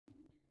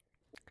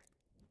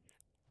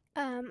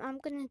I'm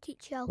gonna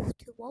teach you how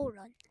to wall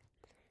run.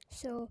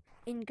 So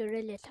in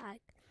gorilla tag.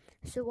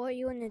 So what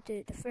you wanna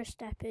do? The first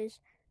step is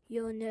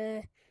you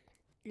wanna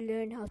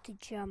learn how to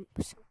jump.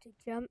 So to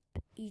jump,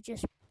 you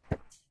just push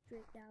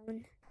straight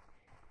down,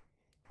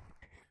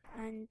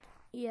 and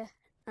yeah,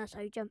 that's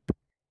how you jump.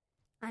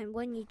 And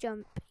when you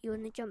jump, you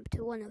wanna jump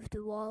to one of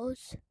the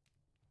walls,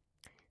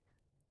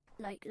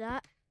 like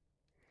that,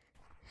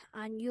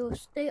 and you'll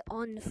stay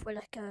on for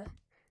like a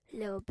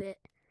little bit,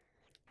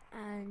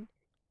 and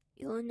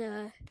you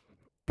wanna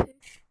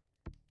push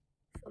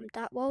from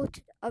that wall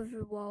to the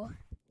other wall.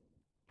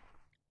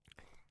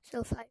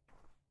 So if I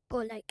go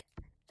like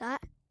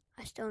that,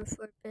 I stay on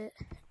for a bit.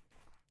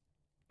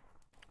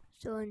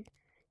 So you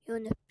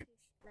wanna push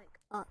like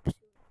up, so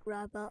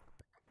grab up,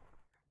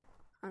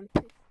 and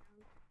push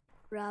down,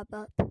 grab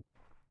up,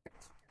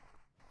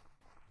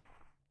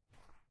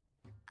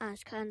 and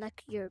it's kind of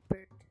like your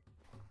bird.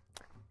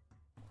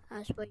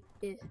 That's what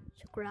you do.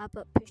 So grab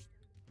up, push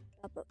down,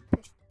 grab up,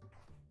 push down,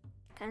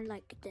 kind of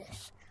like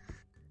this.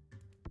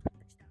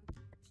 Push down,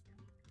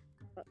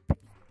 grab up, push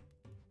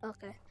down.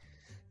 Okay.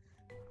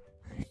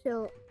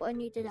 So when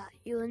you do that,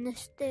 you wanna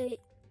stay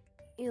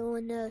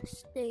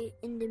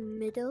in the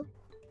middle,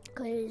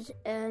 because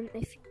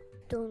if you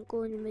don't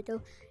go in the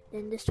middle,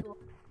 then this will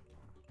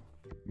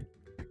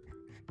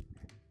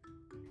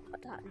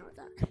not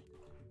that.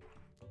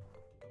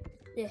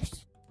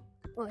 This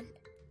will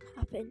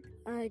happen.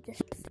 I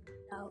just figured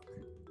it out,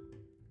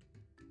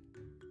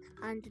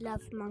 and the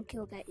lava monkey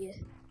will get you.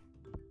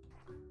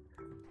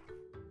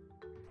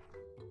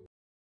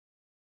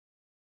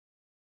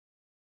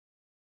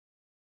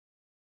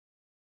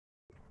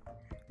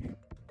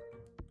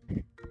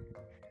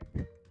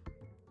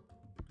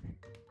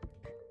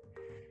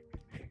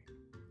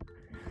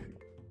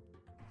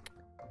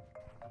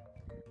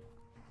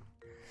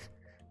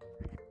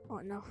 Oh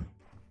no.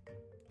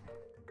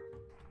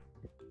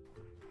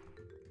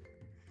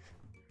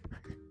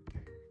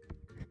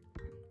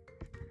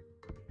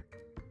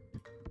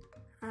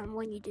 And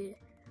when you do,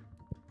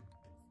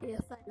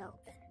 you'll find out.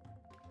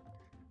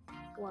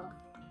 Well,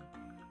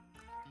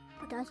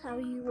 that's how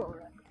you will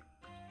run.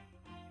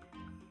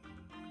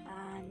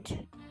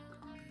 And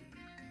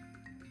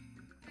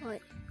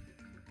wait,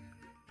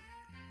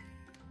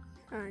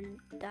 and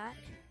that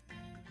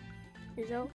is all.